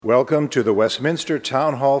Welcome to the Westminster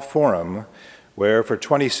Town Hall Forum, where for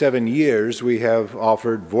 27 years we have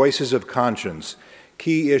offered Voices of Conscience,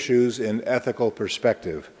 key issues in ethical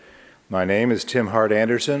perspective. My name is Tim Hart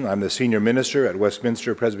Anderson. I'm the senior minister at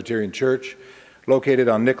Westminster Presbyterian Church, located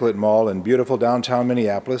on Nicollet Mall in beautiful downtown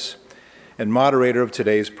Minneapolis, and moderator of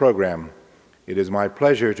today's program. It is my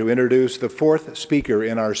pleasure to introduce the fourth speaker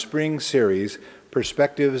in our spring series,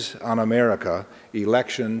 Perspectives on America,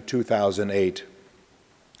 Election 2008.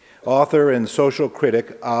 Author and social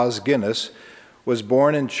critic Os Guinness was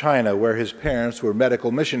born in China, where his parents were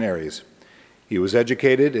medical missionaries. He was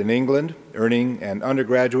educated in England, earning an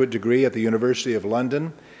undergraduate degree at the University of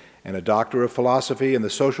London and a Doctor of Philosophy in the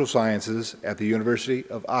Social Sciences at the University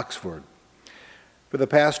of Oxford. For the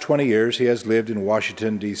past 20 years, he has lived in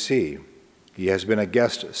Washington, D.C. He has been a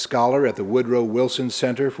guest scholar at the Woodrow Wilson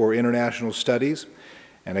Center for International Studies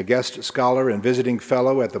and a guest scholar and visiting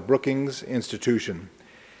fellow at the Brookings Institution.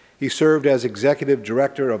 He served as executive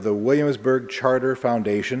director of the Williamsburg Charter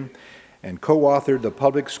Foundation and co-authored the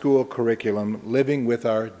public school curriculum, Living with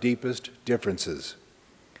Our Deepest Differences.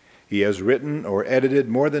 He has written or edited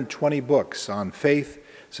more than 20 books on faith,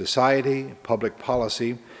 society, public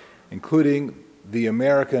policy, including The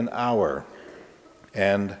American Hour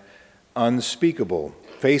and Unspeakable,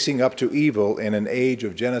 Facing Up to Evil in an Age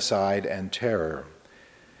of Genocide and Terror.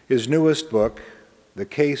 His newest book, The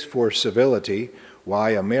Case for Civility,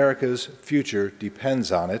 Why America's Future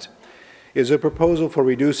Depends on It, is a proposal for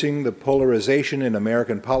reducing the polarization in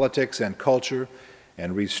American politics and culture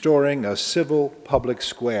and restoring a civil public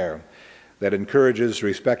square that encourages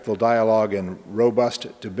respectful dialogue and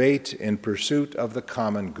robust debate in pursuit of the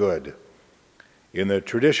common good. In the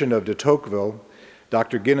tradition of de Tocqueville,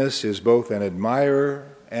 Dr. Guinness is both an admirer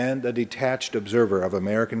and a detached observer of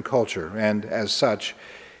American culture, and as such,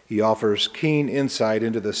 he offers keen insight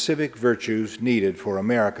into the civic virtues needed for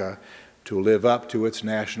America to live up to its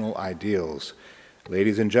national ideals.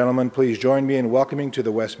 Ladies and gentlemen, please join me in welcoming to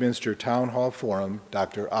the Westminster Town Hall Forum,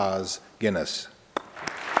 Dr. Os Guinness.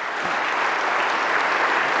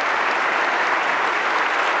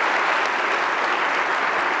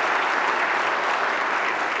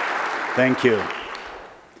 Thank you.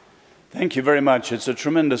 Thank you very much. It's a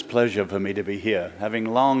tremendous pleasure for me to be here. Having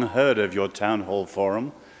long heard of your Town Hall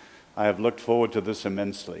Forum, I have looked forward to this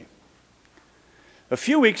immensely. A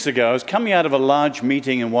few weeks ago, I was coming out of a large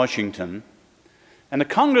meeting in Washington, and a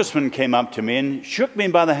congressman came up to me and shook me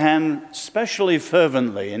by the hand especially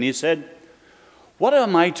fervently, and he said, "What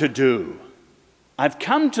am I to do? I've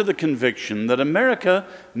come to the conviction that America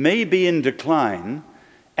may be in decline,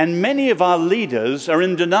 and many of our leaders are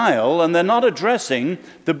in denial, and they're not addressing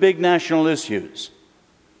the big national issues.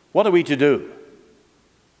 What are we to do?"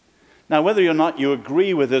 Now, whether or not you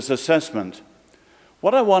agree with this assessment,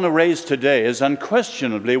 what I want to raise today is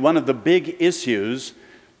unquestionably one of the big issues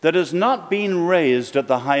that has not been raised at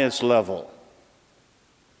the highest level.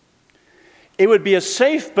 It would be a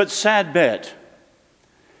safe but sad bet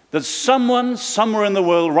that someone somewhere in the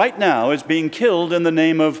world right now is being killed in the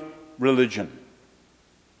name of religion.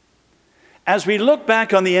 As we look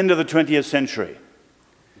back on the end of the 20th century,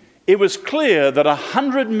 it was clear that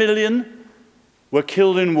 100 million were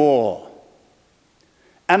killed in war,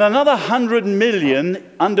 and another 100 million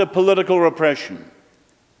under political repression,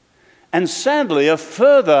 and sadly a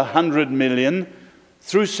further 100 million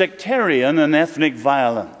through sectarian and ethnic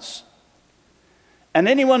violence. And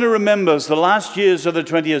anyone who remembers the last years of the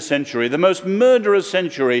 20th century, the most murderous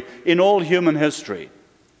century in all human history,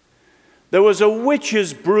 there was a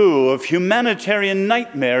witch's brew of humanitarian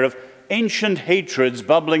nightmare of ancient hatreds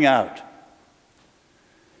bubbling out.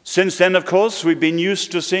 Since then, of course, we've been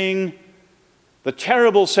used to seeing the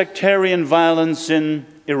terrible sectarian violence in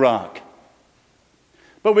Iraq.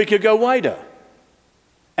 But we could go wider.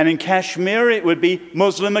 And in Kashmir, it would be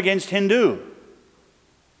Muslim against Hindu.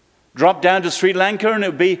 Drop down to Sri Lanka, and it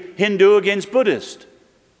would be Hindu against Buddhist.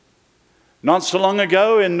 Not so long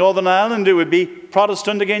ago, in Northern Ireland, it would be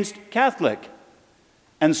Protestant against Catholic.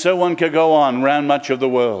 And so one could go on around much of the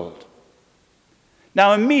world.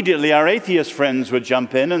 Now, immediately, our atheist friends would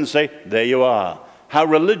jump in and say, there you are, how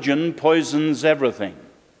religion poisons everything.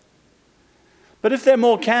 But if they're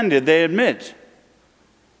more candid, they admit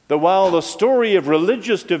that while the story of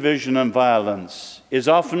religious division and violence is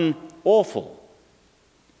often awful,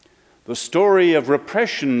 the story of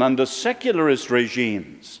repression under secularist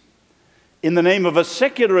regimes in the name of a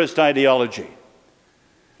secularist ideology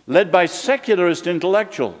led by secularist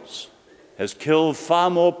intellectuals has killed far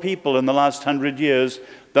more people in the last 100 years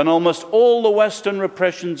than almost all the Western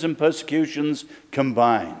repressions and persecutions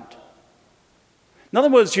combined. In other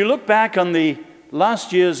words, you look back on the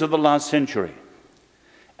last years of the last century,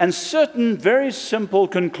 And certain very simple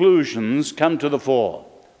conclusions come to the fore.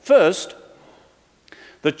 First,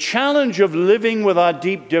 the challenge of living with our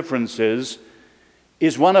deep differences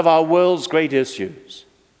is one of our world's great issues.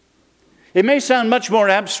 It may sound much more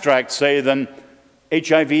abstract, say, than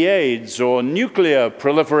HIV/AIDS or nuclear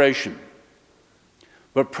proliferation.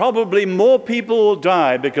 But probably more people will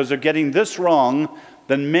die because of getting this wrong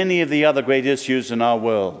than many of the other great issues in our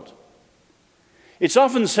world. It's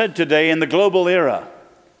often said today in the global era,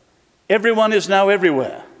 everyone is now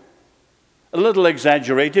everywhere. A little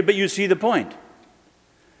exaggerated, but you see the point.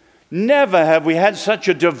 Never have we had such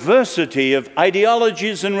a diversity of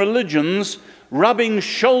ideologies and religions rubbing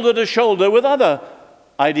shoulder to shoulder with other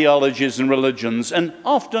ideologies and religions, and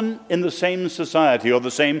often in the same society or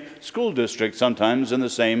the same school district, sometimes in the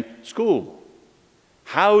same school.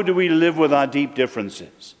 How do we live with our deep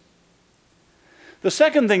differences? The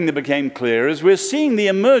second thing that became clear is we're seeing the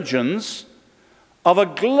emergence of a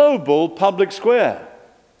global public square.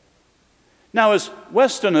 Now, as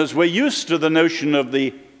Westerners, we're used to the notion of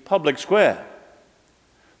the public square.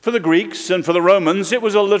 For the Greeks and for the Romans, it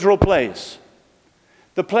was a literal place.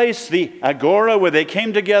 The place, the agora, where they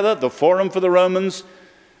came together, the forum for the Romans,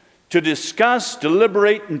 to discuss,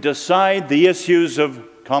 deliberate, and decide the issues of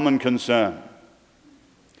common concern.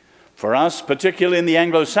 For us, particularly in the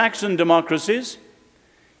Anglo-Saxon democracies,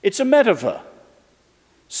 it's a metaphor.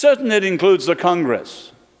 Certainly it includes the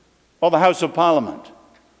Congress, or the House of Parliament,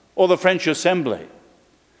 or the French Assembly.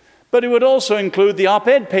 But it would also include the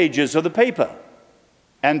op-ed pages of the paper.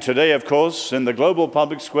 And today, of course, in the global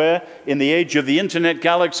public square, in the age of the internet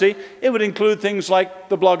galaxy, it would include things like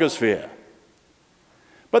the blogosphere.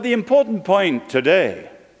 But the important point today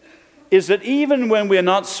is that even when we're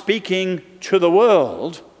not speaking to the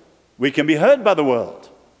world, we can be heard by the world.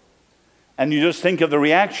 And you just think of the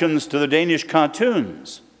reactions to the Danish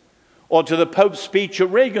cartoons or to the Pope's speech at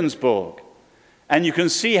Regensburg, and you can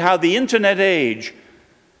see how the internet age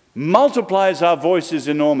multiplies our voices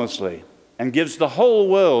enormously and gives the whole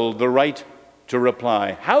world the right to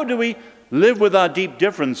reply. How do we live with our deep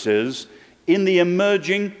differences in the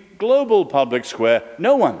emerging global public square?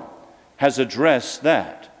 No one has addressed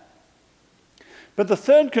that. But the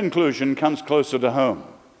third conclusion comes closer to home.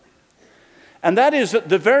 And that is that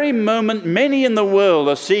the very moment many in the world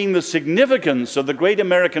are seeing the significance of the great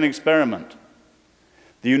American experiment,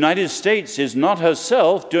 the United States is not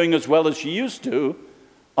herself doing as well as she used to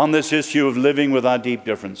on this issue of living with our deep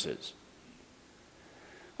differences.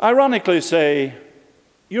 Ironically, say,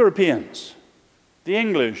 Europeans, the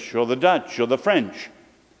English or the Dutch or the French,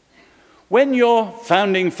 when your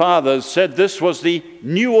founding fathers said this was the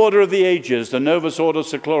new order of the ages, the Novus Ordo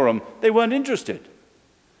Seclorum, they weren't interested.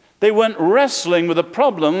 They weren't wrestling with the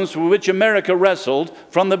problems with which America wrestled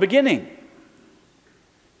from the beginning.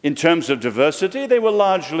 In terms of diversity, they were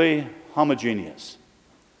largely homogeneous.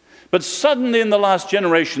 But suddenly in the last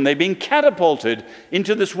generation, they've been catapulted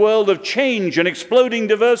into this world of change and exploding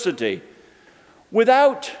diversity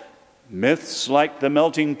without myths like the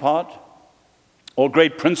melting pot or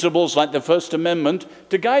great principles like the First Amendment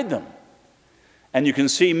to guide them. And you can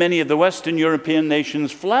see many of the Western European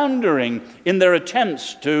nations floundering in their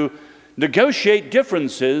attempts to negotiate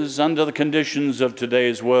differences under the conditions of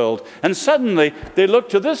today's world. And suddenly they look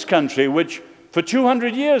to this country, which for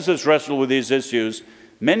 200 years has wrestled with these issues,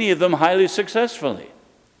 many of them highly successfully.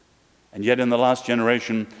 And yet in the last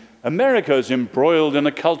generation, America is embroiled in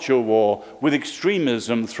a culture war with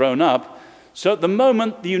extremism thrown up. So at the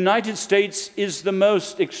moment, the United States is the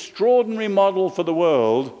most extraordinary model for the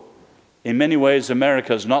world. In many ways,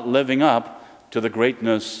 America is not living up to the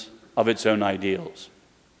greatness of its own ideals.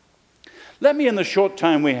 Let me, in the short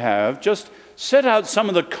time we have, just set out some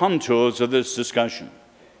of the contours of this discussion.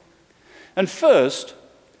 And first,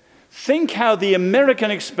 think how the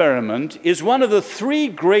American experiment is one of the three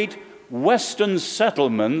great Western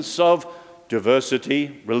settlements of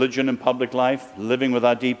diversity, religion and public life, living with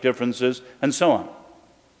our deep differences, and so on.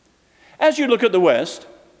 As you look at the West,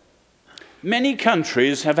 many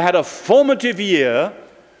countries have had a formative year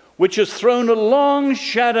which has thrown a long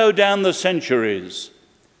shadow down the centuries.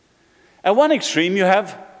 At one extreme, you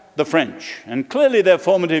have the French, and clearly their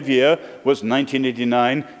formative year was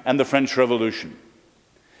 1989 and the French Revolution.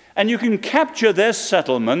 And you can capture their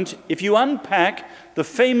settlement if you unpack the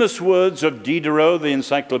famous words of Diderot, the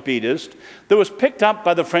encyclopedist, that was picked up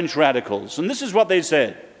by the French radicals. And this is what they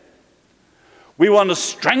said: "We want to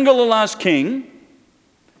strangle the last king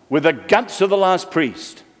with the guts of the last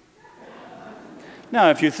priest." Now,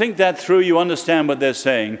 if you think that through, you understand what they're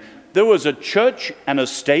saying. There was a church and a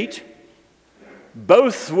state.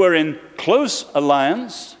 Both were in close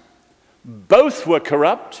alliance. Both were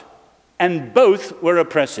corrupt. and both were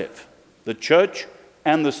oppressive, the church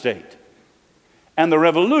and the state. And the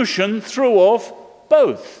revolution threw off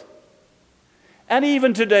both. And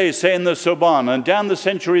even today, say in the Sorbonne, and down the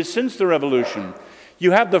centuries since the revolution,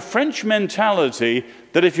 you have the French mentality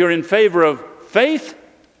that if you're in favor of faith,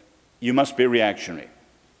 you must be reactionary.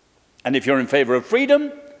 And if you're in favor of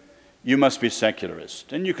freedom, you must be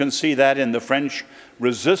secularist. And you can see that in the French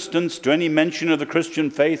resistance to any mention of the Christian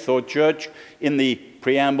faith or church in the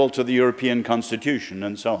preamble to the European Constitution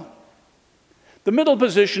and so on. The middle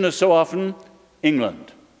position is so often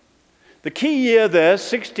England. The key year there,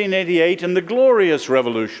 1688, and the Glorious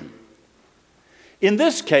Revolution. In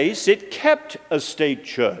this case, it kept a state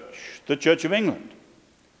church, the Church of England.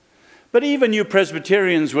 But even you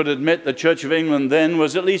Presbyterians would admit the Church of England then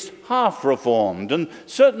was at least half reformed, and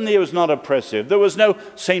certainly it was not oppressive. There was no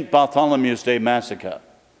St. Bartholomew's Day massacre.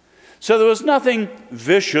 So there was nothing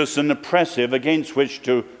vicious and oppressive against which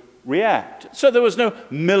to react. So there was no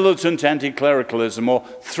militant anti-clericalism or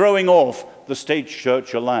throwing off the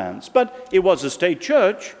state-church alliance. But it was a state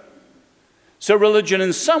church, so religion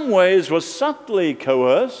in some ways was subtly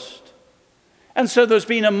coerced. And so there's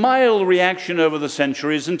been a mild reaction over the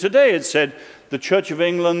centuries, and today it's said the Church of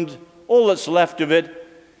England, all that's left of it,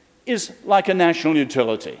 is like a national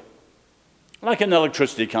utility, like an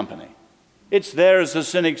electricity company. It's there, as the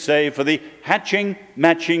cynics say, for the hatching,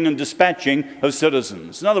 matching, and dispatching of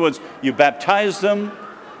citizens. In other words, you baptize them,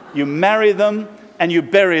 you marry them, and you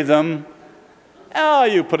bury them.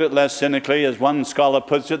 You put it less cynically, as one scholar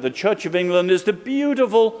puts it, the Church of England is the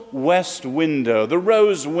beautiful west window, the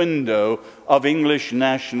rose window of English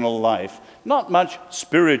national life. Not much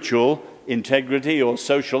spiritual integrity or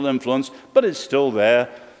social influence, but it's still there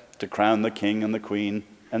to crown the king and the queen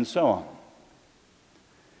and so on.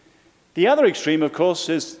 The other extreme, of course,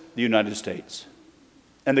 is the United States.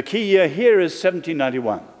 And the key year here is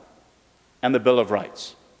 1791 and the Bill of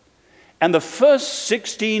Rights. And the first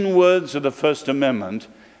 16 words of the First Amendment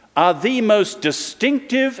are the most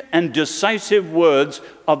distinctive and decisive words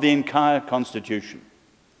of the entire Constitution.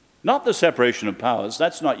 Not the separation of powers,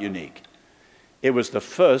 that's not unique. It was the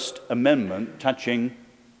First Amendment touching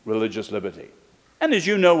religious liberty. And as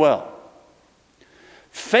you know well,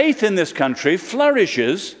 faith in this country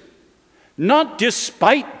flourishes not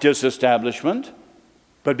despite disestablishment,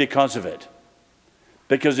 but because of it.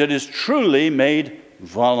 Because it is truly made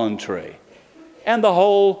voluntary. And the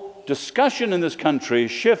whole discussion in this country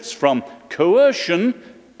shifts from coercion,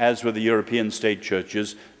 as with the European state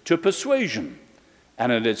churches, to persuasion.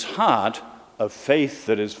 And at its heart, a faith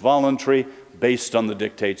that is voluntary, based on the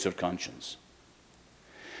dictates of conscience.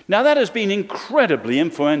 Now that has been incredibly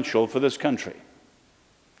influential for this country.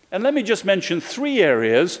 And let me just mention 3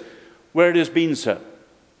 areas where it has been so.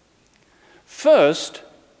 First,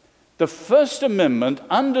 the First Amendment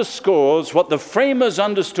underscores what the framers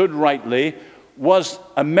understood rightly was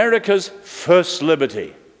America's first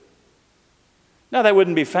liberty. Now, that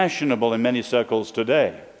wouldn't be fashionable in many circles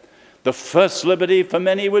today. The first liberty for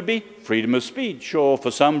many would be freedom of speech, or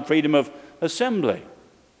for some, freedom of assembly.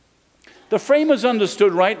 The framers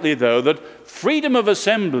understood rightly, though, that freedom of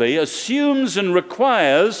assembly assumes and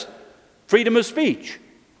requires freedom of speech.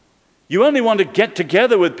 You only want to get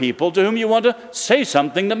together with people to whom you want to say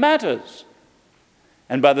something that matters.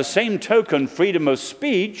 And by the same token, freedom of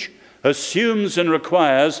speech assumes and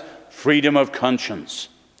requires freedom of conscience.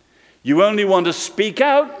 You only want to speak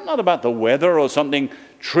out, not about the weather or something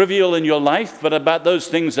trivial in your life, but about those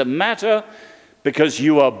things that matter, because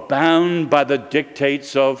you are bound by the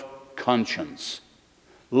dictates of conscience.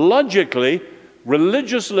 Logically,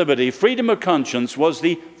 religious liberty, freedom of conscience, was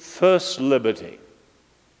the first liberty.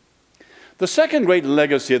 The second great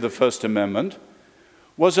legacy of the First Amendment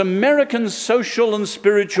was American social and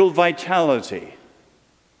spiritual vitality.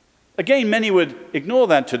 Again, many would ignore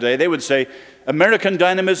that today. They would say American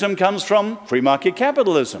dynamism comes from free market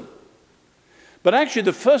capitalism. But actually,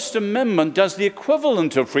 the First Amendment does the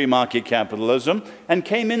equivalent of free market capitalism and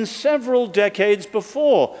came in several decades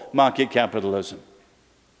before market capitalism.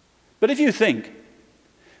 But if you think,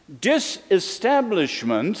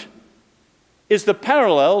 disestablishment is the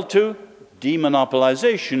parallel to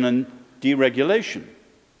demonopolization and deregulation.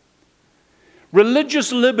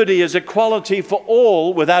 Religious liberty as equality for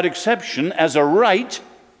all without exception as a right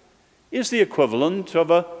is the equivalent of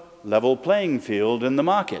a level playing field in the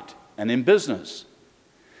market and in business.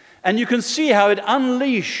 And you can see how it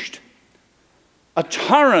unleashed a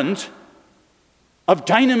torrent of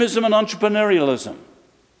dynamism and entrepreneurialism.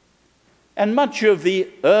 And much of the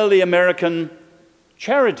early American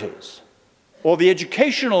charities, or the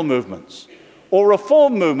educational movements, or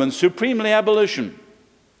reform movements, supremely abolition,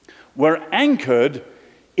 were anchored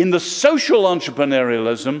in the social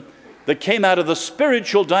entrepreneurialism that came out of the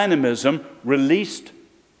spiritual dynamism released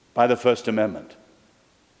by the First Amendment.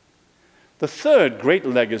 The third great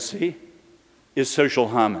legacy is social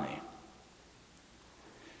harmony.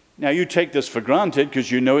 Now, you take this for granted because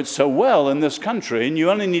you know it so well in this country, and you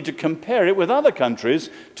only need to compare it with other countries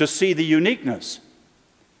to see the uniqueness.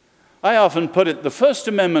 I often put it, the First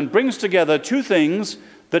Amendment brings together two things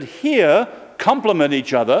that here complement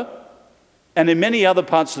each other and in many other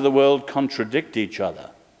parts of the world contradict each other.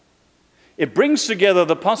 It brings together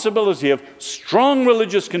the possibility of strong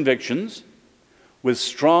religious convictions with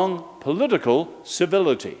strong political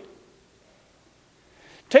civility.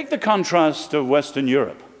 Take the contrast of Western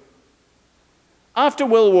Europe. After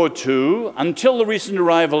World War II, until the recent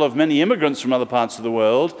arrival of many immigrants from other parts of the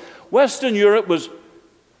world, Western Europe was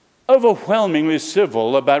overwhelmingly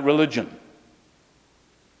civil about religion.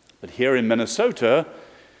 But here in Minnesota,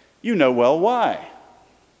 you know well why.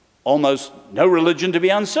 Almost no religion to be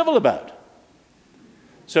uncivil about.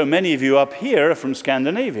 So many of you up here are from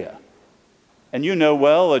Scandinavia. And you know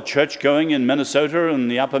well that church-going in Minnesota and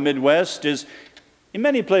the upper Midwest is, in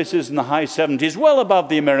many places, in the high 70s, well above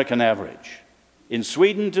the American average. In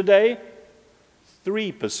Sweden today,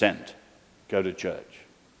 3% go to church.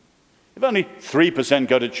 If only 3%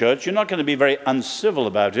 go to church, you're not going to be very uncivil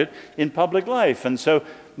about it in public life. And so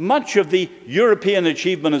much of the European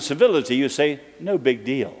achievement of civility, you say, no big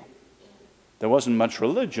deal. There wasn't much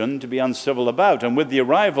religion to be uncivil about. And with the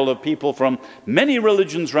arrival of people from many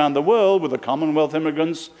religions around the world, with the Commonwealth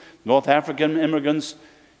immigrants, North African immigrants,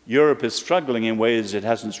 Europe is struggling in ways it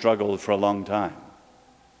hasn't struggled for a long time.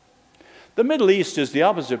 The Middle East is the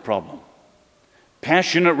opposite problem.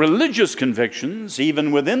 Passionate religious convictions,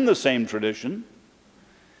 even within the same tradition,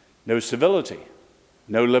 no civility,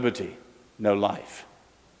 no liberty, no life.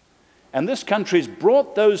 And this country's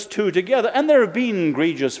brought those two together, and there have been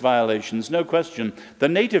egregious violations, no question. The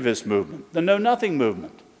nativist movement, the know-nothing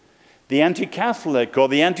movement, the anti-Catholic or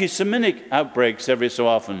the anti-Semitic outbreaks every so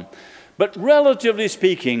often. But relatively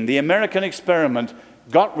speaking, the American experiment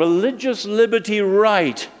got religious liberty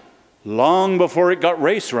right long before it got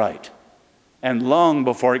race right, and long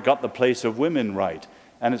before it got the place of women right.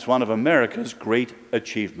 And it's one of America's great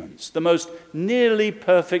achievements, the most nearly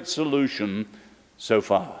perfect solution so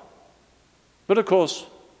far. But of course,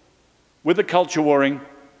 with the culture warring,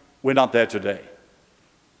 we're not there today.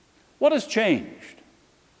 What has changed?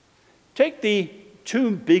 Take the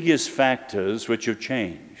two biggest factors which have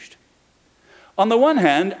changed. On the one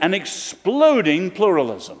hand, an exploding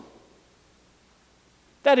pluralism.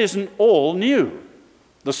 That isn't all new.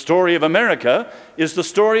 The story of America is the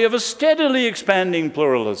story of a steadily expanding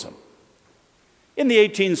pluralism. In the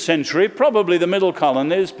 18th century, probably the middle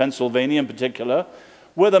colonies, Pennsylvania in particular,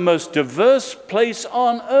 were the most diverse place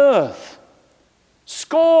on earth.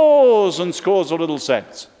 Scores and scores of little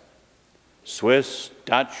sects. Swiss,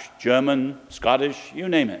 Dutch, German, Scottish, you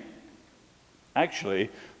name it. Actually,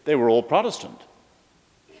 they were all Protestant.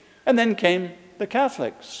 And then came the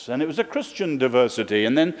Catholics, and it was a Christian diversity,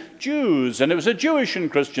 and then Jews, and it was a Jewish and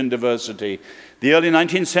Christian diversity. The early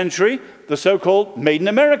 19th century, the so-called Made in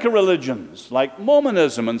America religions, like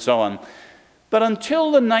Mormonism and so on. But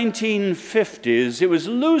until the 1950s, it was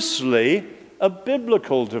loosely a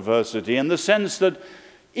biblical diversity in the sense that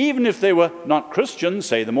even if they were not Christians,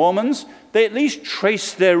 say the Mormons, they at least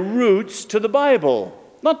traced their roots to the Bible,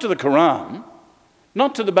 not to the Quran,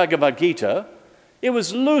 not to the Bhagavad Gita. It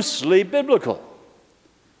was loosely biblical.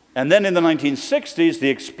 And then in the 1960s, the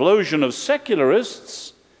explosion of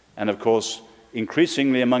secularists, and of course,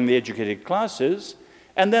 increasingly among the educated classes,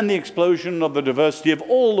 and then the explosion of the diversity of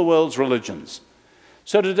all the world's religions.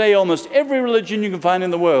 So today, almost every religion you can find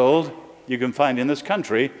in the world, you can find in this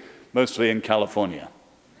country, mostly in California.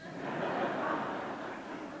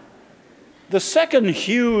 The second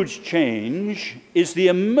huge change is the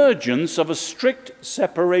emergence of a strict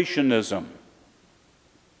separationism.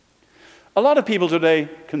 A lot of people today,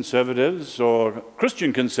 conservatives or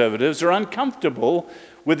Christian conservatives, are uncomfortable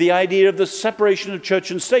with the idea of the separation of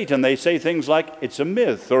church and state, and they say things like, it's a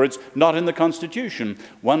myth, or it's not in the Constitution.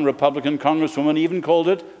 One Republican congresswoman even called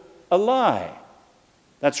it a lie.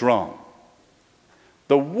 That's wrong.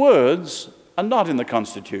 The words are not in the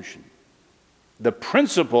Constitution. The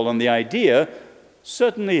principle and the idea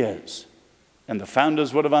certainly is, and the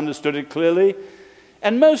founders would have understood it clearly,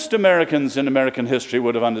 and most Americans in American history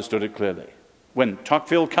would have understood it clearly. When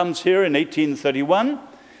Tocqueville comes here in 1831,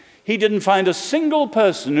 he didn't find a single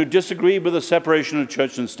person who disagreed with the separation of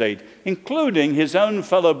church and state, including his own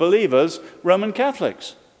fellow believers, Roman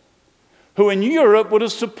Catholics, who in Europe would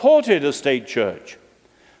have supported a state church,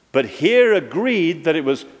 but here agreed that it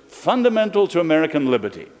was fundamental to American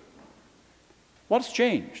liberty. What's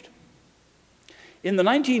changed? In the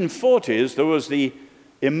 1940s, there was the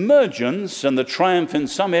emergence and the triumph in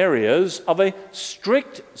some areas of a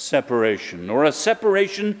strict separation, or a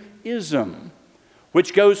separationism,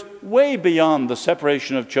 which goes way beyond the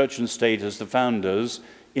separation of church and state as the founders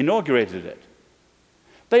inaugurated it.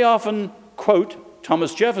 They often quote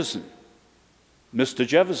Thomas Jefferson, Mr.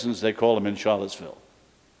 Jefferson, as they call him in Charlottesville.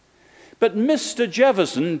 But Mr.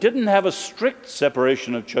 Jefferson didn't have a strict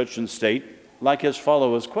separation of church and state like his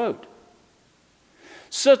followers quote.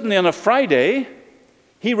 Certainly on a Friday,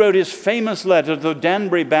 he wrote his famous letter to the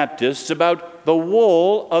Danbury Baptists about the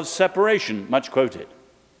wall of separation, much quoted.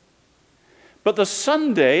 But the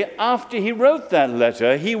Sunday after he wrote that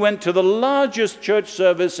letter, he went to the largest church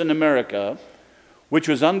service in America, which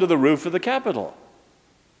was under the roof of the Capitol.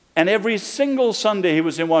 And every single Sunday he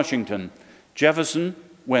was in Washington, Jefferson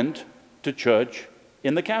went to church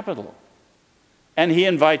in the Capitol. And he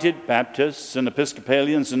invited Baptists and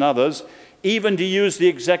Episcopalians and others even to use the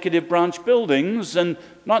executive branch buildings, and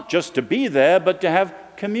not just to be there, but to have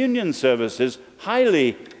communion services,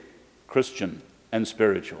 highly Christian and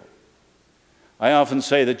spiritual. I often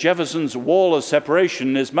say that Jefferson's wall of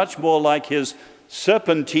separation is much more like his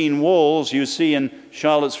serpentine walls you see in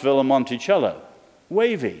Charlottesville and Monticello.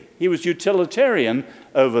 Wavy. He was utilitarian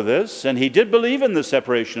over this, and he did believe in the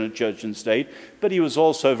separation of church and state, but he was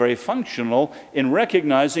also very functional in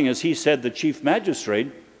recognizing, as he said, the chief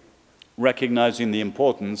magistrate, recognizing the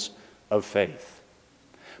importance of faith.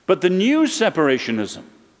 But the new separationism,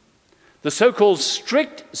 the so-called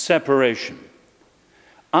strict separation,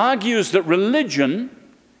 argues that religion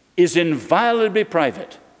is inviolably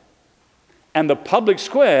private and the public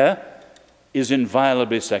square is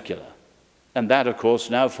inviolably secular. And that, of course,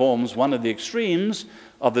 now forms one of the extremes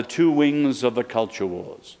of the two wings of the culture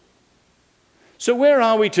wars. So where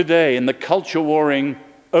are we today in the culture warring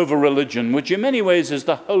over religion, which in many ways is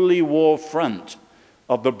the holy war front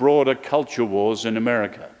of the broader culture wars in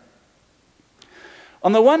America?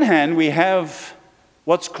 On the one hand, we have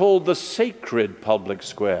what's called the sacred public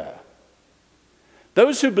square.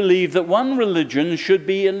 Those who believe that one religion should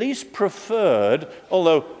be at least preferred,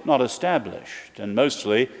 although not established. And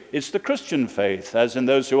mostly it's the Christian faith, as in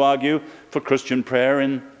those who argue for Christian prayer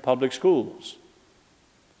in public schools.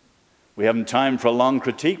 We haven't time for a long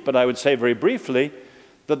critique, but I would say very briefly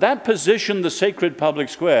that position, the sacred public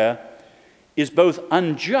square, is both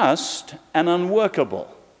unjust and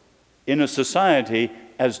unworkable in a society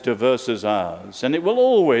as diverse as ours. And it will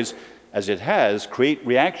always, as it has, create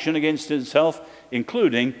reaction against itself,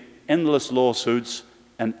 including endless lawsuits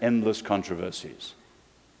and endless controversies.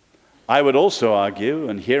 I would also argue,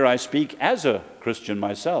 and here I speak as a Christian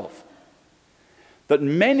myself, that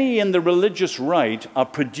many in the religious right are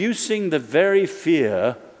producing the very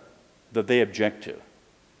fear that they object to.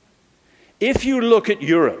 If you look at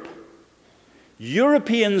Europe,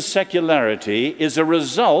 European secularity is a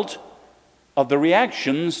result of the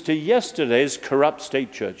reactions to yesterday's corrupt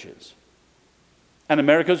state churches. And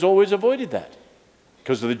America's always avoided that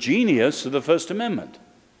because of the genius of the First Amendment.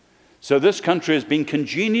 So this country has been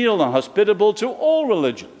congenial and hospitable to all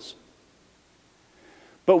religions.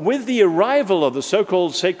 But with the arrival of the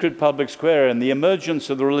so-called sacred public square and the emergence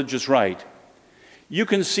of the religious right, you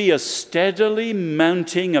can see a steadily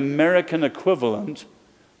mounting American equivalent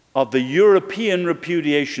of the European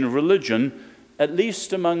repudiation of religion, at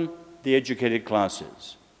least among the educated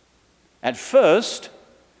classes. At first,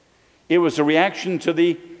 it was a reaction to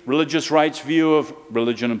the religious right's view of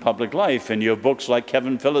religion and public life, and you have books like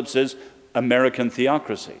Kevin Phillips's American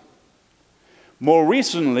Theocracy. More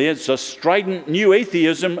recently, it's a strident new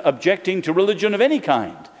atheism objecting to religion of any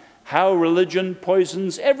kind, how religion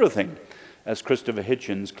poisons everything, as Christopher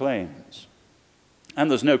Hitchens claims. And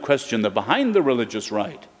there's no question that behind the religious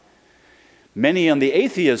right, many on the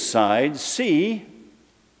atheist side see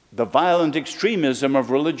the violent extremism of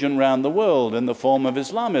religion around the world in the form of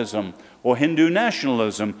Islamism or Hindu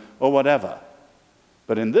nationalism or whatever.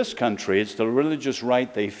 But in this country, it's the religious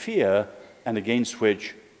right they fear and against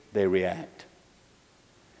which they react.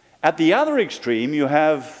 At the other extreme, you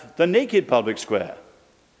have the naked public square.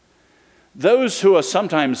 Those who are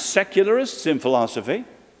sometimes secularists in philosophy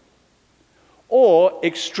or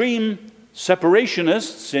extreme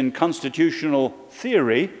separationists in constitutional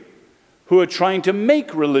theory who are trying to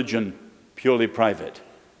make religion purely private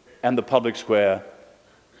and the public square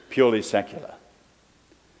purely secular.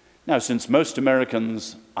 Now, since most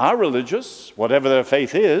Americans are religious, whatever their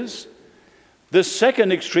faith is, this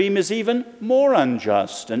second extreme is even more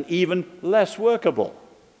unjust and even less workable.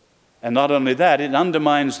 And not only that, it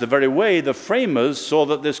undermines the very way the framers saw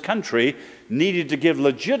that this country needed to give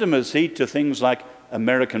legitimacy to things like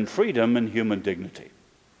American freedom and human dignity.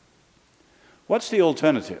 What's the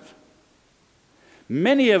alternative?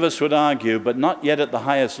 Many of us would argue, but not yet at the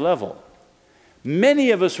highest level, many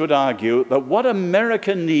of us would argue that what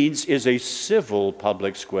America needs is a civil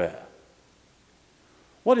public square.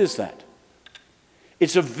 What is that?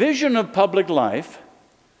 It's a vision of public life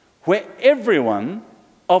where everyone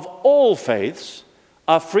of all faiths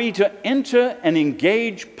are free to enter and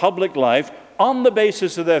engage public life on the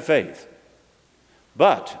basis of their faith.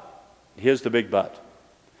 But, here's the big but,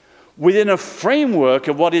 within a framework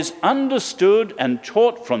of what is understood and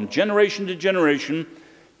taught from generation to generation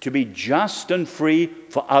to be just and free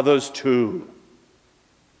for others too.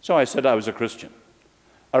 So I said I was a Christian.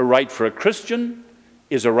 A right for a Christian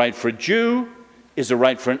is a right for a Jew, is a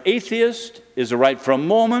right for an atheist, is a right for a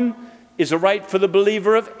Mormon, is a right for the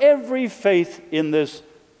believer of every faith in this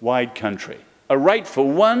wide country. A right for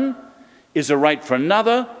one is a right for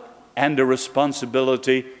another and a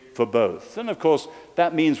responsibility for both. And of course,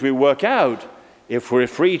 that means we work out, if we're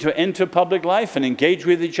free to enter public life and engage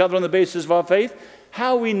with each other on the basis of our faith,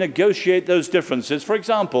 how we negotiate those differences. For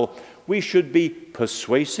example, we should be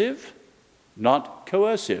persuasive, not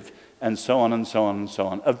coercive, and so on and so on and so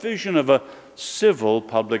on. A vision of a civil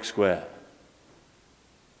public square.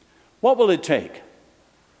 What will it take?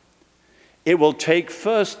 It will take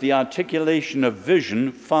first the articulation of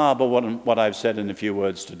vision far beyond what I've said in a few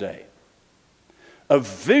words today. A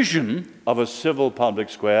vision of a civil public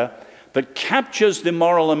square that captures the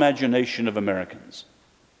moral imagination of Americans.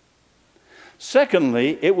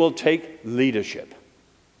 Secondly, it will take leadership.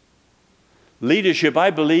 Leadership, I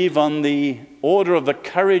believe, on the order of the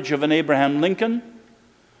courage of an Abraham Lincoln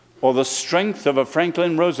or the strength of a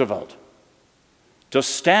Franklin Roosevelt, to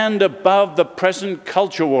stand above the present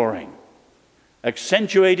culture warring,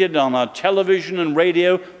 accentuated on our television and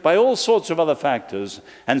radio by all sorts of other factors,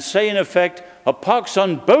 and say, in effect, a pox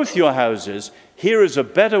on both your houses, here is a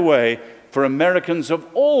better way for Americans of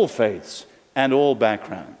all faiths and all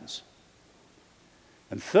backgrounds.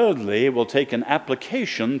 And thirdly, it will take an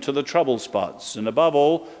application to the trouble spots, and above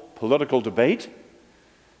all, political debate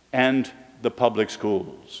and the public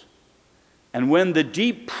schools. And when the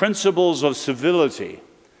deep principles of civility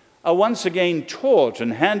are once again taught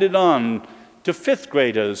and handed on to 5th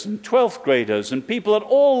graders and 12th graders and people at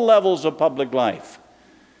all levels of public life,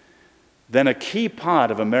 then a key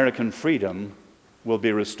part of American freedom will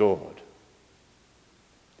be restored.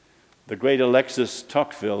 The great Alexis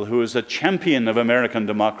Tocqueville, who is a champion of American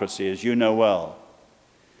democracy, as you know well,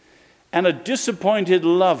 and a disappointed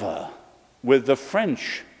lover with the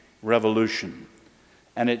French Revolution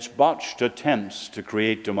and its botched attempts to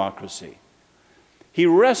create democracy. He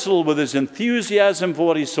wrestled with his enthusiasm for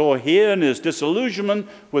what he saw here and his disillusionment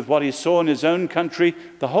with what he saw in his own country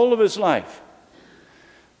the whole of his life.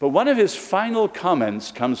 But one of his final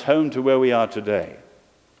comments comes home to where we are today.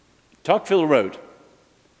 Tocqueville wrote,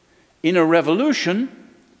 "In a revolution,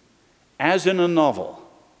 as in a novel,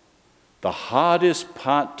 the hardest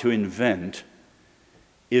part to invent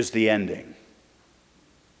is the ending."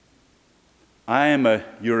 I am a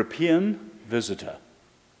European visitor,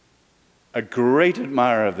 a great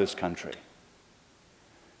admirer of this country.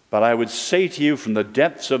 But I would say to you from the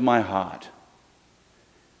depths of my heart,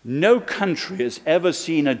 no country has ever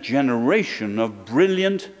seen a generation of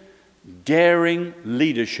brilliant, daring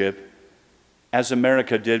leadership as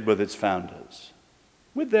America did with its founders,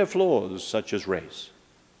 with their flaws such as race.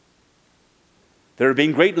 There have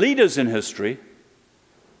been great leaders in history,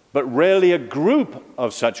 but rarely a group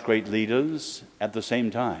of such great leaders at the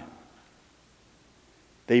same time.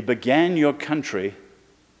 They began your country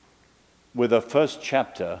with a first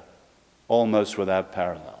chapter almost without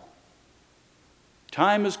parallel.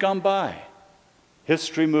 Time has gone by.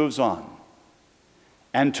 History moves on.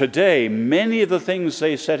 And today, many of the things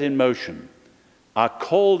they set in motion are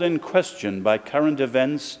called in question by current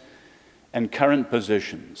events and current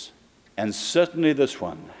positions. And certainly this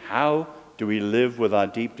one, how do we live with our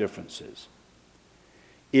deep differences?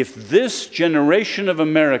 If this generation of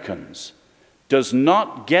Americans does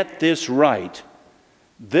not get this right,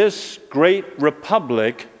 this great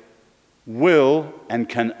republic will and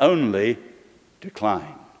can only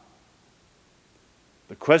decline.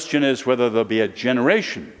 The question is whether there'll be a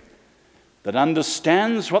generation that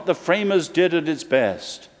understands what the framers did at its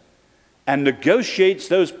best and negotiates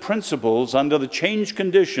those principles under the changed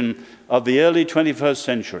condition of the early 21st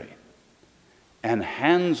century and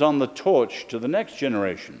hands on the torch to the next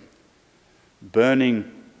generation,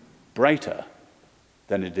 burning brighter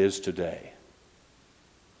than it is today.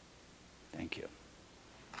 Thank you.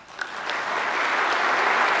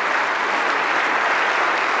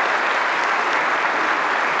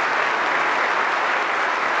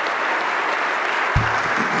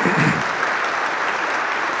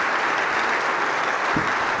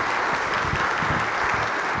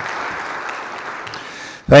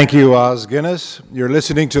 Thank you, Os Guinness. You're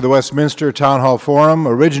listening to the Westminster Town Hall Forum,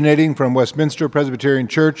 originating from Westminster Presbyterian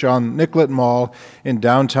Church on Nicollet Mall in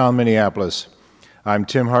downtown Minneapolis. I'm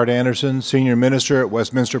Tim Hart Anderson, Senior Minister at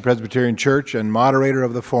Westminster Presbyterian Church and moderator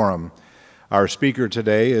of the forum. Our speaker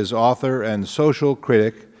today is author and social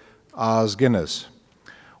critic Os Guinness.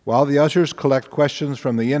 While the ushers collect questions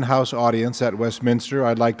from the in-house audience at Westminster,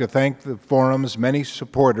 I'd like to thank the forum's many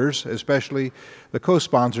supporters, especially the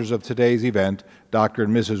co-sponsors of today's event, Dr.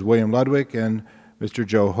 and Mrs. William Ludwig and Mr.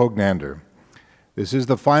 Joe Hognander. This is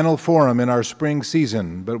the final forum in our spring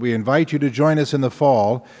season, but we invite you to join us in the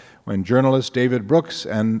fall when journalist David Brooks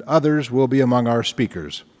and others will be among our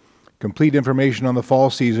speakers. Complete information on the fall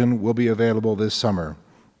season will be available this summer.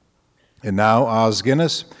 And now, Os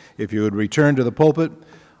Guinness, if you would return to the pulpit,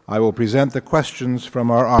 I will present the questions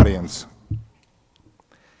from our audience.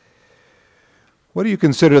 What do you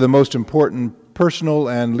consider the most important personal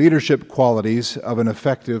and leadership qualities of an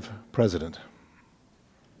effective president?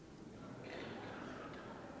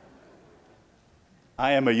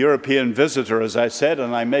 I am a European visitor, as I said,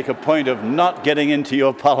 and I make a point of not getting into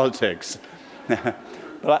your politics.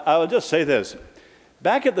 But I will just say this.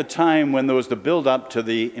 Back at the time when there was the build-up to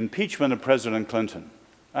the impeachment of President Clinton,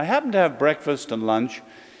 I happened to have breakfast and lunch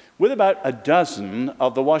with about a dozen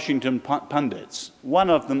of the Washington pundits,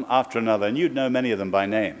 one of them after another, and you'd know many of them by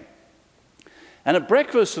name. And at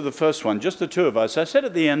breakfast of the first one, just the two of us, I said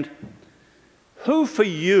at the end, who for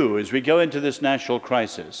you, as we go into this national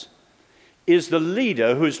crisis, is the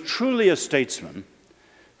leader who is truly a statesman,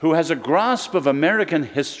 who has a grasp of American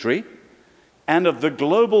history and of the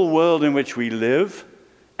global world in which we live,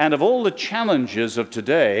 and of all the challenges of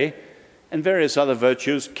today, and various other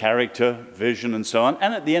virtues, character, vision, and so on,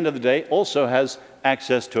 and at the end of the day also has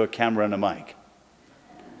access to a camera and a mic.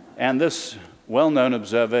 And this well-known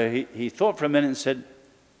observer, he thought for a minute and said,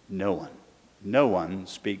 no one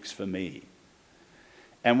speaks for me.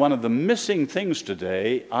 And one of the missing things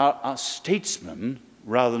today are statesmen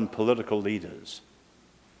rather than political leaders.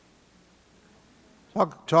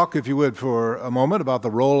 Talk, if you would, for a moment about the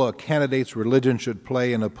role a candidate's religion should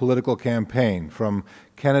play in a political campaign. From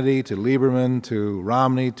Kennedy to Lieberman to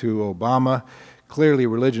Romney to Obama, clearly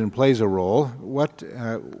religion plays a role. What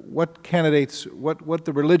the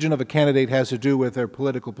religion of a candidate has to do with their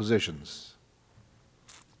political positions?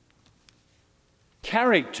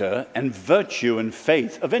 Character and virtue and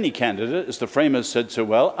faith of any candidate, as the framers said so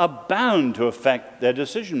well, are bound to affect their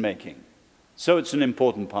decision-making. So it's an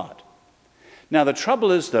important part. Now, the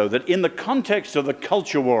trouble is, though, that in the context of the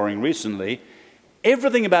culture warring recently,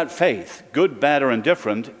 everything about faith, good, bad, or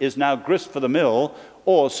indifferent, is now grist for the mill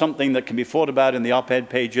or something that can be fought about in the op-ed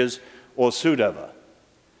pages or sued over.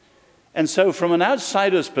 And so from an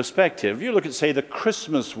outsider's perspective, you look at, say, the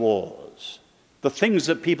Christmas wars, the things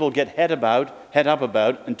that people get head up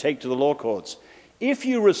about and take to the law courts. If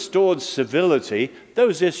you restored civility,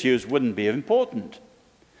 those issues wouldn't be important.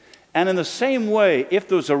 And in the same way, if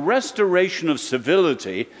there was a restoration of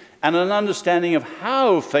civility and an understanding of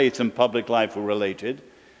how faith and public life were related,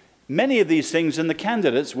 many of these things in the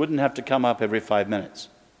candidates wouldn't have to come up every 5 minutes.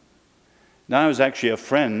 Now, I was actually a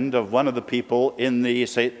friend of one of the people in the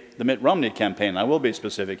Mitt Romney campaign. I will be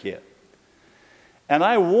specific here. And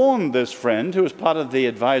I warned this friend, who was part of the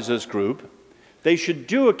advisors group, they should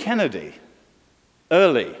do a Kennedy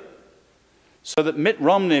early, so that Mitt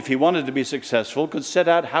Romney, if he wanted to be successful, could set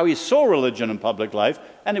out how he saw religion and public life,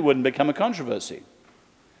 and it wouldn't become a controversy.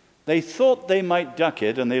 They thought they might duck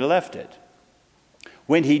it, and they left it.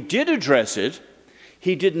 When he did address it,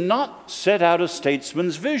 he did not set out a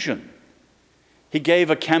statesman's vision. He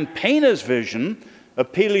gave a campaigner's vision,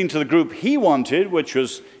 appealing to the group he wanted, which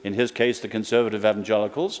was, in his case, the conservative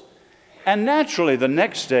evangelicals. And naturally, the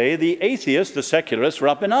next day, the atheists, the secularists, were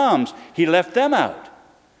up in arms. He left them out.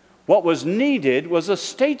 What was needed was a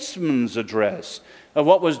statesman's address of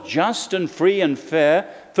what was just and free and fair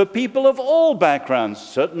for people of all backgrounds,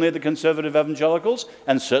 certainly the conservative evangelicals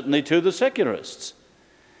and certainly too the secularists.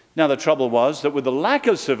 Now, the trouble was that with the lack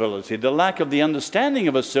of civility, the lack of the understanding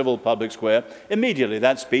of a civil public square, immediately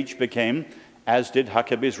that speech became, as did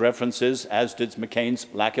Huckabee's references, as did McCain's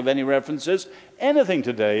lack of any references, anything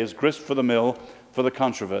today is grist for the mill for the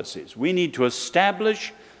controversies. We need to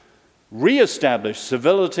re-establish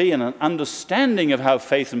civility and an understanding of how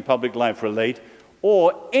faith and public life relate,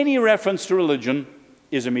 or any reference to religion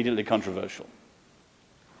is immediately controversial.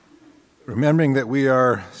 Remembering that we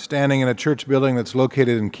are standing in a church building that's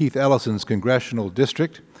located in Keith Ellison's congressional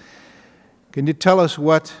district, can you tell us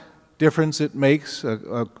what difference it makes,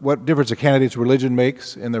 what difference a candidate's religion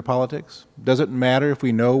makes in their politics? Does it matter if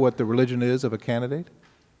we know what the religion is of a candidate?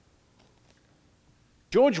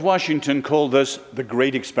 George Washington called this the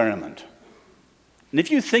Great Experiment. And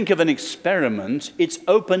if you think of an experiment, it's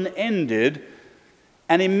open-ended,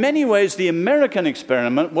 and in many ways the American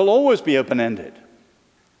experiment will always be open-ended.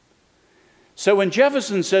 So when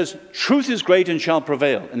Jefferson says, "Truth is great and shall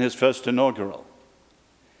prevail," in his first inaugural,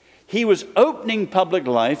 he was opening public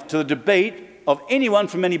life to the debate of anyone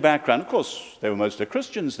from any background. Of course, they were mostly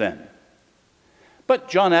Christians then. But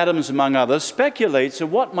John Adams, among others, speculates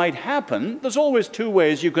of what might happen. There's always two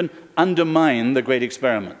ways you can undermine the Great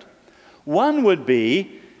Experiment. One would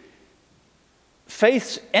be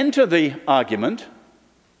faiths enter the argument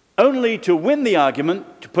only to win the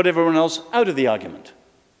argument, to put everyone else out of the argument.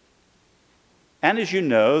 And as you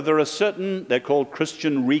know, there are certain, they're called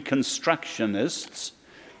Christian Reconstructionists,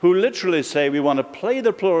 who literally say we want to play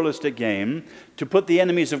the pluralistic game to put the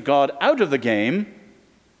enemies of God out of the game,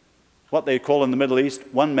 what they call in the Middle East,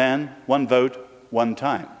 one man, one vote, one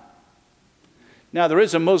time. Now, there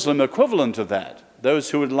is a Muslim equivalent of that, those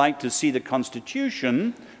who would like to see the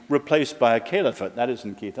Constitution replaced by a caliphate. That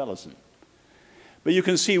isn't Keith Ellison. But you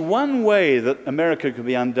can see one way that America could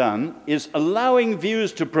be undone is allowing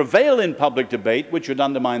views to prevail in public debate, which would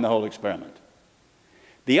undermine the whole experiment.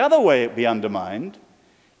 The other way it would be undermined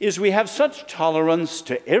is we have such tolerance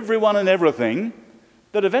to everyone and everything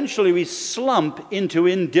that eventually we slump into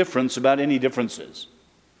indifference about any differences.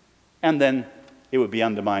 And then it would be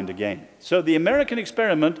undermined again. So the American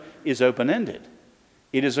experiment is open-ended.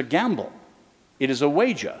 It is a gamble. It is a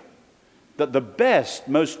wager that the best,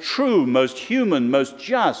 most true, most human, most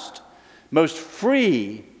just, most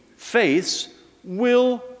free faiths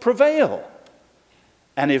will prevail.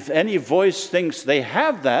 And if any voice thinks they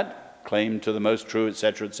have that claim to the most true,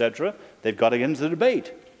 etc., they've got to get into the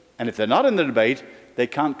debate. And if they're not in the debate, they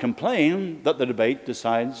can't complain that the debate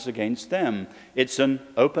decides against them. It's an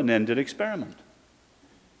open-ended experiment.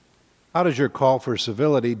 How does your call for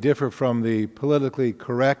civility differ from the politically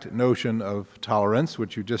correct notion of tolerance,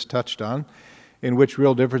 which you just touched on, in which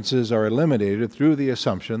real differences are eliminated through the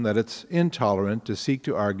assumption that it's intolerant to seek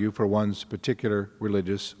to argue for one's particular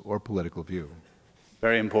religious or political view?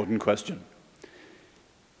 Very important question.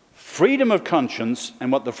 Freedom of conscience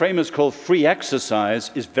and what the framers call free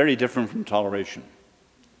exercise is very different from toleration.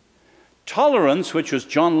 Tolerance, which was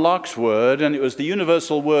John Locke's word, and it was the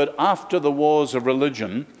universal word after the wars of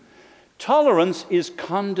religion, tolerance is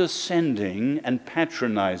condescending and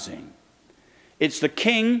patronizing. It's the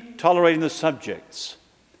king tolerating the subjects.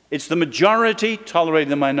 It's the majority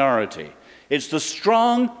tolerating the minority. It's the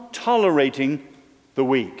strong tolerating the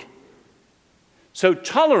weak. So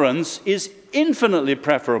tolerance is infinitely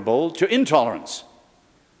preferable to intolerance.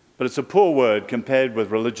 But it's a poor word compared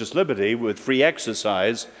with religious liberty, with free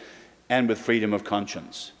exercise, and with freedom of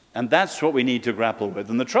conscience. And that's what we need to grapple with.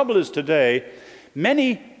 And the trouble is today,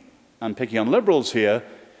 many, I'm picking on liberals here,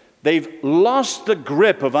 they've lost the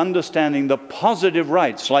grip of understanding the positive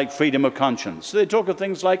rights like freedom of conscience. So they talk of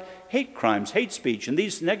things like hate crimes, hate speech, and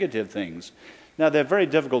these negative things. Now, they're very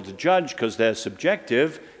difficult to judge because they're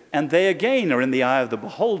subjective, and they again are in the eye of the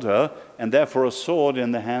beholder, and therefore a sword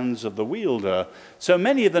in the hands of the wielder. So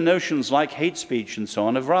many of the notions like hate speech and so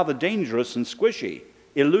on are rather dangerous and squishy,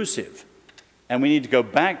 elusive. And we need to go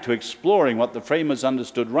back to exploring what the framers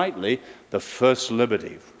understood rightly, the first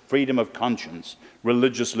liberty, freedom of conscience,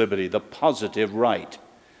 religious liberty, the positive right.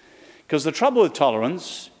 Because the trouble with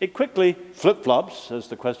tolerance, it quickly flip-flops, as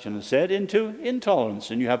the questioner said, into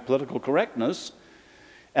intolerance, and you have political correctness.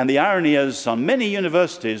 And the irony is, on many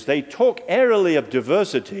universities, they talk airily of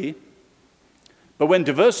diversity, but when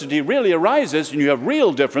diversity really arises and you have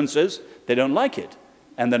real differences, they don't like it.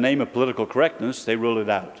 And in the name of political correctness, they rule it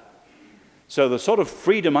out. So the sort of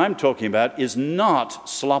freedom I'm talking about is not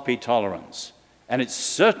sloppy tolerance, and it's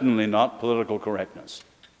certainly not political correctness.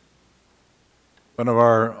 One of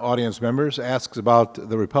our audience members asks about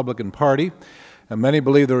the Republican Party, and many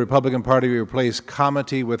believe the Republican Party will replace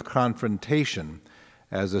comity with confrontation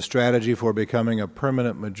as a strategy for becoming a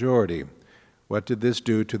permanent majority. What did this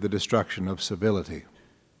do to the destruction of civility?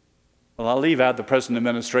 Well, I'll leave out the present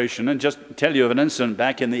administration and just tell you of an incident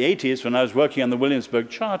back in the 80s when I was working on the Williamsburg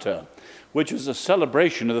Charter, which was a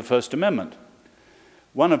celebration of the First Amendment.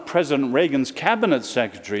 One of President Reagan's cabinet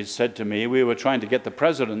secretaries said to me, we were trying to get the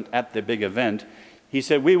president at the big event, he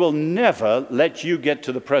said, "We will never let you get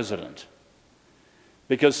to the president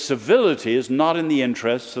because civility is not in the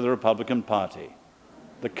interests of the Republican Party.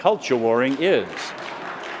 The culture warring is."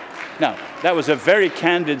 Now, that was a very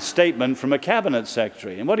candid statement from a cabinet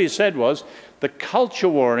secretary. And what he said was, the culture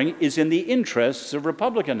warring is in the interests of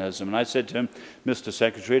republicanism. And I said to him, "Mr.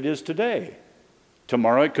 Secretary, it is today.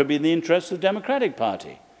 Tomorrow it could be in the interests of the Democratic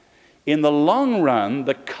Party. In the long run,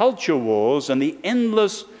 the culture wars and the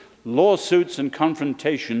endless lawsuits and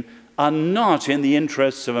confrontation are not in the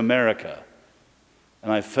interests of America.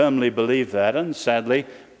 And I firmly believe that, and sadly,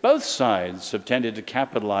 both sides have tended to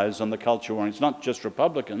capitalize on the culture war. It's not just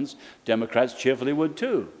Republicans, Democrats cheerfully would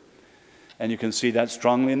too. And you can see that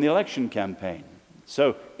strongly in the election campaign.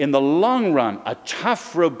 So in the long run, a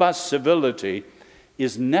tough, robust civility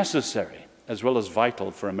is necessary as well as vital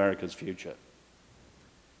for America's future.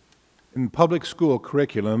 In public school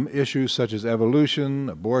curriculum, issues such as evolution,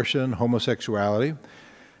 abortion, homosexuality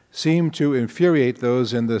seem to infuriate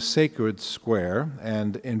those in the sacred square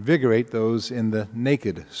and invigorate those in the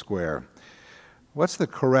naked square. What's the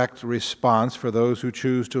correct response for those who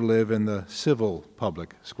choose to live in the civil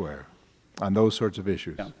public square on those sorts of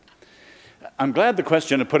issues? Yeah. I'm glad the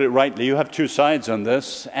questioner put it rightly. You have two sides on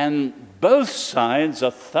this, and both sides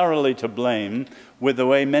are thoroughly to blame with the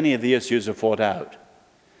way many of the issues are fought out.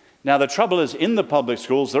 Now, the trouble is, in the public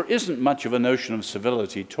schools, there isn't much of a notion of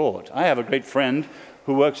civility taught. I have a great friend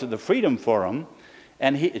who works at the Freedom Forum,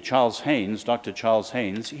 and Charles Haynes, Dr. Charles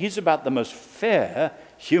Haynes, he's about the most fair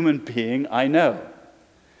human being I know.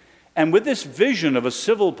 And with this vision of a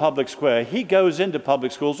civil public square, he goes into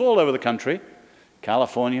public schools all over the country,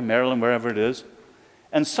 California, Maryland, wherever it is,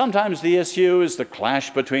 and sometimes the issue is the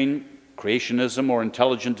clash between creationism or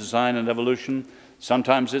intelligent design and evolution.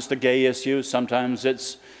 Sometimes it's the gay issue, sometimes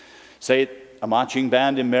it's, say, a marching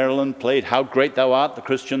band in Maryland played How Great Thou Art, the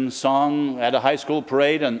Christian song, at a high school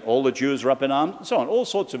parade, and all the Jews are up in arms, and so on, all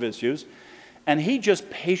sorts of issues. And he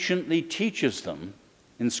just patiently teaches them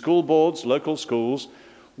in school boards, local schools,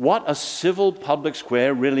 what a civil public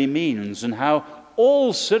square really means and how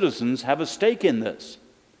all citizens have a stake in this.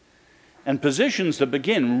 And positions that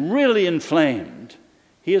begin really inflamed,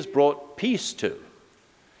 he has brought peace to.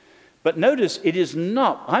 But notice,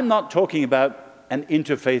 I'm not talking about an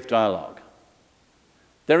interfaith dialogue.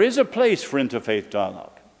 There is a place for interfaith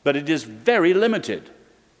dialogue, but it is very limited.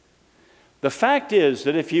 The fact is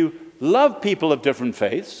that if you love people of different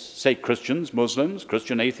faiths, say Christians, Muslims,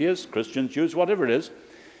 Christian atheists, Christians, Jews, whatever it is,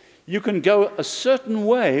 you can go a certain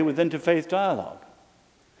way with interfaith dialogue.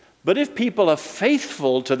 But if people are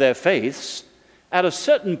faithful to their faiths, at a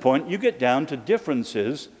certain point you get down to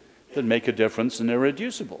differences that make a difference and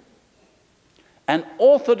irreducible. An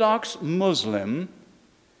Orthodox Muslim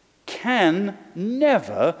can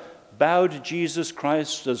never bow to Jesus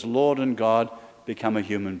Christ as Lord and God, become a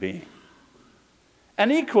human being.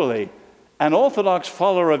 And equally, an Orthodox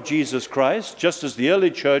follower of Jesus Christ, just as the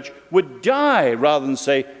early church would die rather than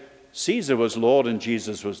say Caesar was Lord and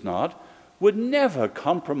Jesus was not, would never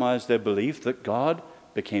compromise their belief that God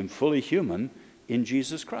became fully human in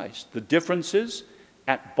Jesus Christ. The differences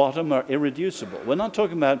at bottom are irreducible. We're not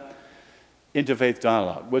talking about interfaith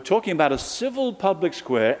dialogue. We're talking about a civil public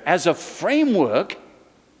square as a framework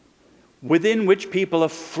within which people are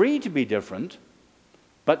free to be different,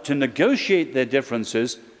 but to negotiate their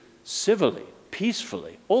differences civilly,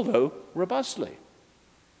 peacefully, although robustly.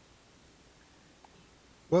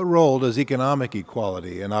 What role does economic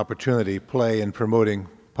equality and opportunity play in promoting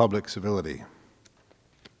public civility?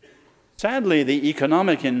 Sadly, the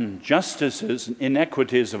economic injustices and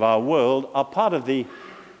inequities of our world are part of the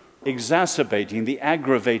exacerbating, the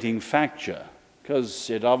aggravating factor,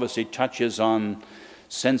 because it obviously touches on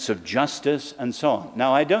sense of justice and so on.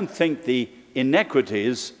 Now, I don't think the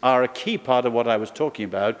inequities are a key part of what I was talking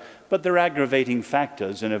about, but they're aggravating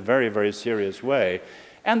factors in a very, very serious way.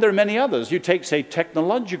 And there are many others. You take, say,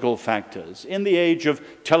 technological factors. In the age of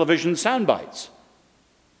television sound bites,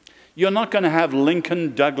 you're not going to have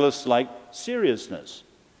Lincoln Douglas-like seriousness.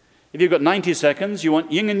 If you've got 90 seconds, you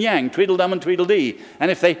want yin and yang, Tweedledum and Tweedledee.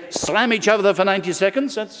 And if they slam each other for 90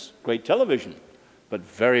 seconds, that's great television, but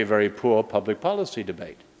very, very poor public policy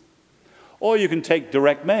debate. Or you can take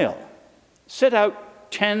direct mail. Set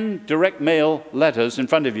out 10 direct mail letters in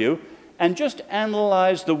front of you and just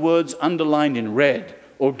analyze the words underlined in red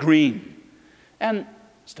or green. And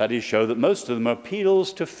studies show that most of them are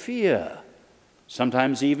appeals to fear,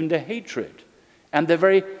 sometimes even to hatred. And the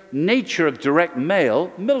very nature of direct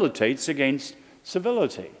mail militates against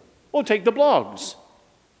civility. Or take the blogs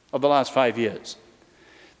of the last 5 years.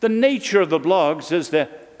 The nature of the blogs is they're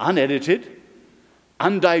unedited,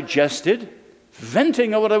 undigested,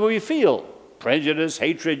 venting of whatever we feel. Prejudice,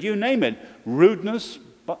 hatred, you name it, rudeness,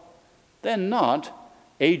 but they're not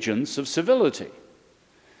agents of civility.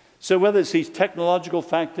 So whether it's these technological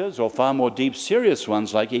factors or far more deep, serious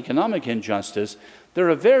ones like economic injustice, there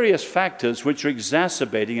are various factors which are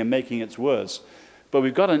exacerbating and making it worse. But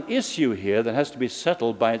we've got an issue here that has to be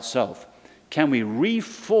settled by itself. Can we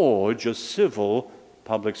reforge a civil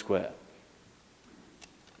public square?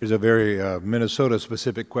 Here's a very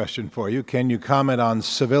Minnesota-specific question for you. Can you comment on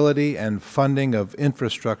civility and funding of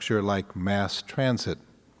infrastructure like mass transit?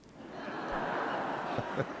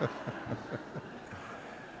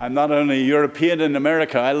 I'm not only European in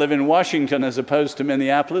America, I live in Washington as opposed to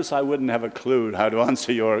Minneapolis. I wouldn't have a clue how to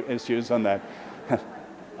answer your issues on that.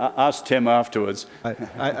 Ask Tim afterwards.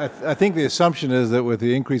 I think the assumption is that with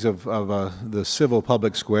the increase of the civil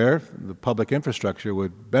public square, the public infrastructure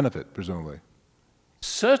would benefit, presumably.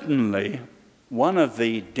 Certainly, one of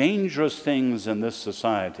the dangerous things in this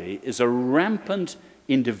society is a rampant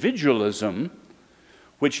individualism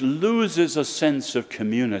which loses a sense of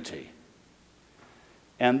community.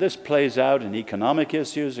 And this plays out in economic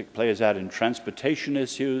issues, it plays out in transportation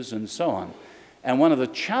issues, and so on. And one of the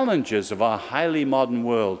challenges of our highly modern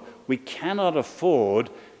world, we cannot afford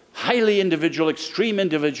highly individual, extreme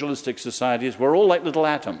individualistic societies. We're all like little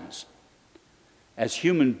atoms. As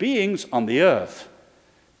human beings on the earth,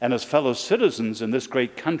 and as fellow citizens in this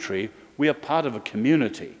great country, we are part of a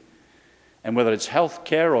community. And whether it's health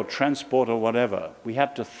care or transport or whatever, we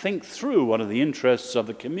have to think through what are the interests of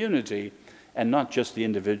the community and not just the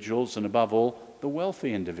individuals, and above all, the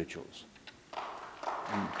wealthy individuals.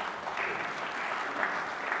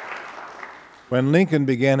 When Lincoln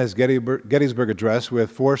began his Gettysburg Address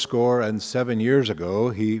with 77 years ago,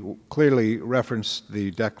 he clearly referenced the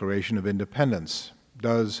Declaration of Independence.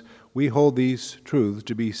 Does "we hold these truths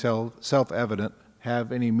to be self-evident"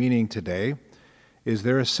 have any meaning today? Is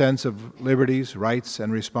there a sense of liberties, rights,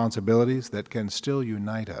 and responsibilities that can still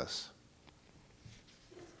unite us?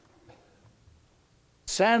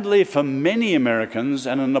 Sadly, for many Americans,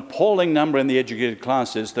 and an appalling number in the educated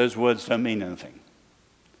classes, those words don't mean anything.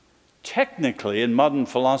 Technically, in modern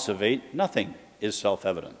philosophy, nothing is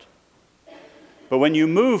self-evident. But when you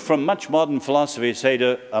move from much modern philosophy, say,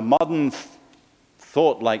 to a modern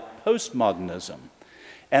thought like postmodernism,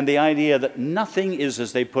 and the idea that nothing is,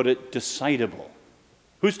 as they put it, decidable.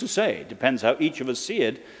 Who's to say? It depends how each of us see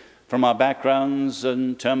it from our backgrounds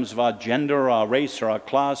in terms of our gender, or our race, or our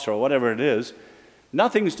class, or whatever it is.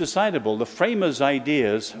 Nothing's decidable. The framers'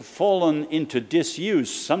 ideas have fallen into disuse,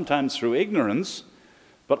 sometimes through ignorance,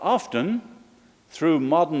 but often through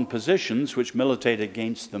modern positions which militate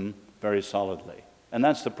against them very solidly. And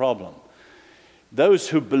that's the problem. Those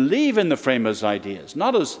who believe in the framers' ideas,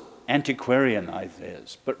 not as antiquarian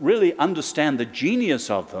ideas, but really understand the genius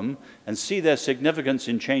of them and see their significance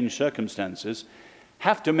in changed circumstances,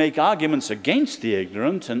 have to make arguments against the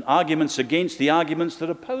ignorant and arguments against the arguments that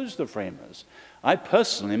oppose the framers. I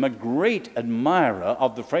personally am a great admirer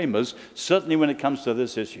of the framers, certainly when it comes to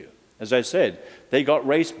this issue. As I said, they got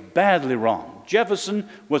race badly wrong. Jefferson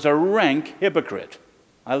was a rank hypocrite.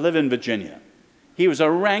 I live in Virginia. He was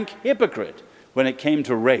a rank hypocrite when it came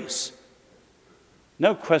to race.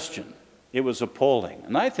 No question, it was appalling.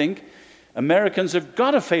 And I think Americans have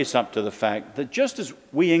got to face up to the fact that just as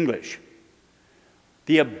we English,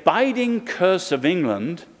 the abiding curse of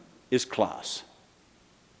England is class.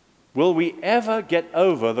 Will we ever get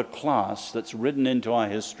over the class that's written into our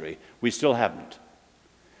history? We still haven't.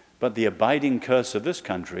 But the abiding curse of this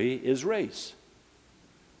country is race.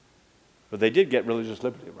 But they did get religious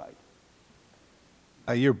liberty right.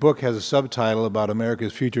 Your book has a subtitle about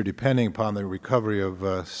America's future depending upon the recovery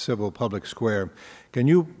of civil public square. Can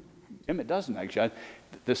you... Tim, it doesn't actually.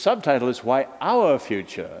 The subtitle is Why Our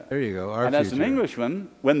Future. There you go, our and future. As an Englishman,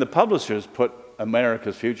 when the publishers put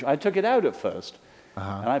America's future, I took it out at first.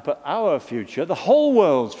 And I put our future, the whole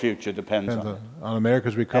world's future depends on it. On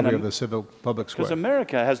America's recovery of the civil public square. Because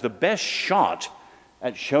America has the best shot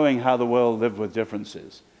at showing how the world lived with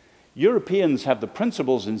differences. Europeans have the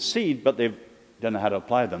principles in seed, but they don't know how to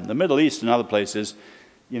apply them. The Middle East and other places,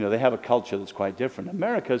 they have a culture that's quite different.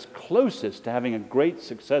 America's closest to having a great,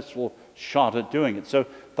 successful shot at doing it. So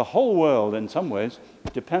the whole world, in some ways,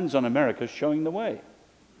 depends on America showing the way.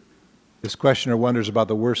 This questioner wonders about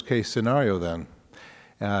the worst-case scenario, then.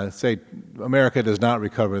 Say America does not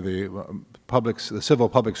recover the civil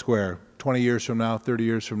public square 20 years from now, 30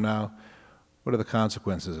 years from now. What are the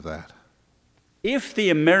consequences of that? If the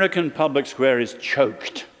American public square is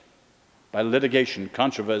choked by litigation,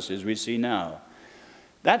 controversies we see now,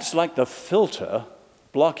 that's like the filter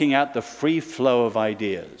blocking out the free flow of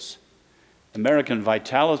ideas. American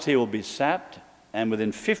vitality will be sapped, and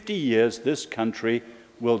within 50 years, this country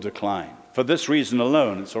will decline. For this reason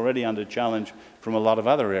alone, it's already under challenge from a lot of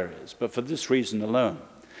other areas, but for this reason alone.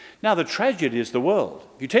 Now, the tragedy is the world.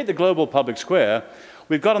 If you take the global public square,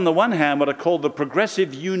 we've got on the one hand what are called the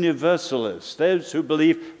progressive universalists, those who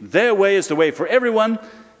believe their way is the way for everyone,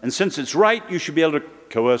 and since it's right, you should be able to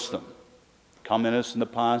coerce them. Communists in the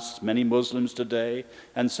past, many Muslims today,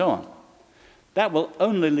 and so on. That will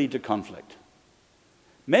only lead to conflict.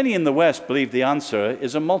 Many in the West believe the answer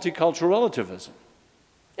is a multicultural relativism.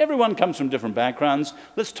 Everyone comes from different backgrounds.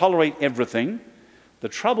 Let's tolerate everything. The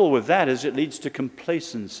trouble with that is it leads to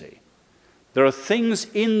complacency. There are things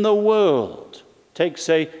in the world, take,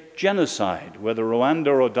 say, genocide, whether Rwanda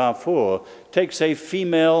or Darfur, take, say,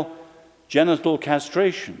 female genital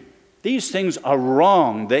castration. These things are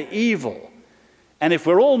wrong, they're evil. And if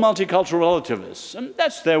we're all multicultural relativists, and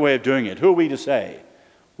that's their way of doing it, who are we to say?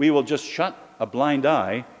 We will just shut a blind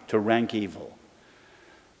eye to rank evil.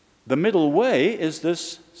 The middle way is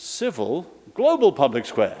this civil, global public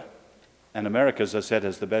square. And America, as I said,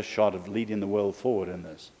 has the best shot of leading the world forward in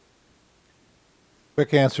this.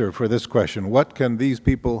 Quick answer for this question. What can these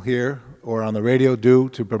people here or on the radio do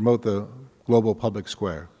to promote the global public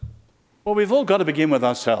square? Well, we've all got to begin with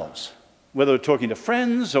ourselves. Whether we're talking to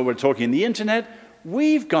friends or we're talking on the internet,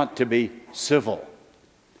 we've got to be civil.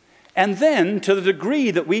 And then, to the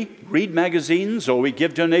degree that we read magazines or we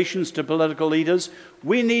give donations to political leaders,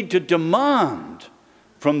 we need to demand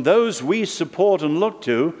from those we support and look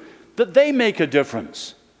to that they make a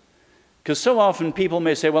difference. Because so often people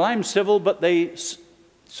may say, well, I'm civil, but they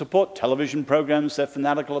support television programs, they're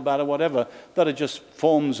fanatical about it, whatever, that are just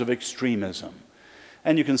forms of extremism.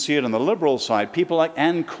 And you can see it on the liberal side, people like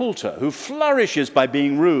Ann Coulter, who flourishes by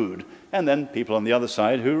being rude, and then people on the other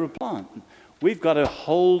side who replant. We've got to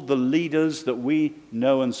hold the leaders that we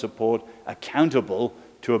know and support accountable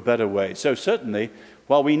to a better way. So certainly,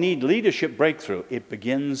 while we need leadership breakthrough, it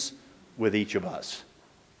begins with each of us.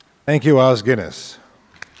 Thank you, Os Guinness.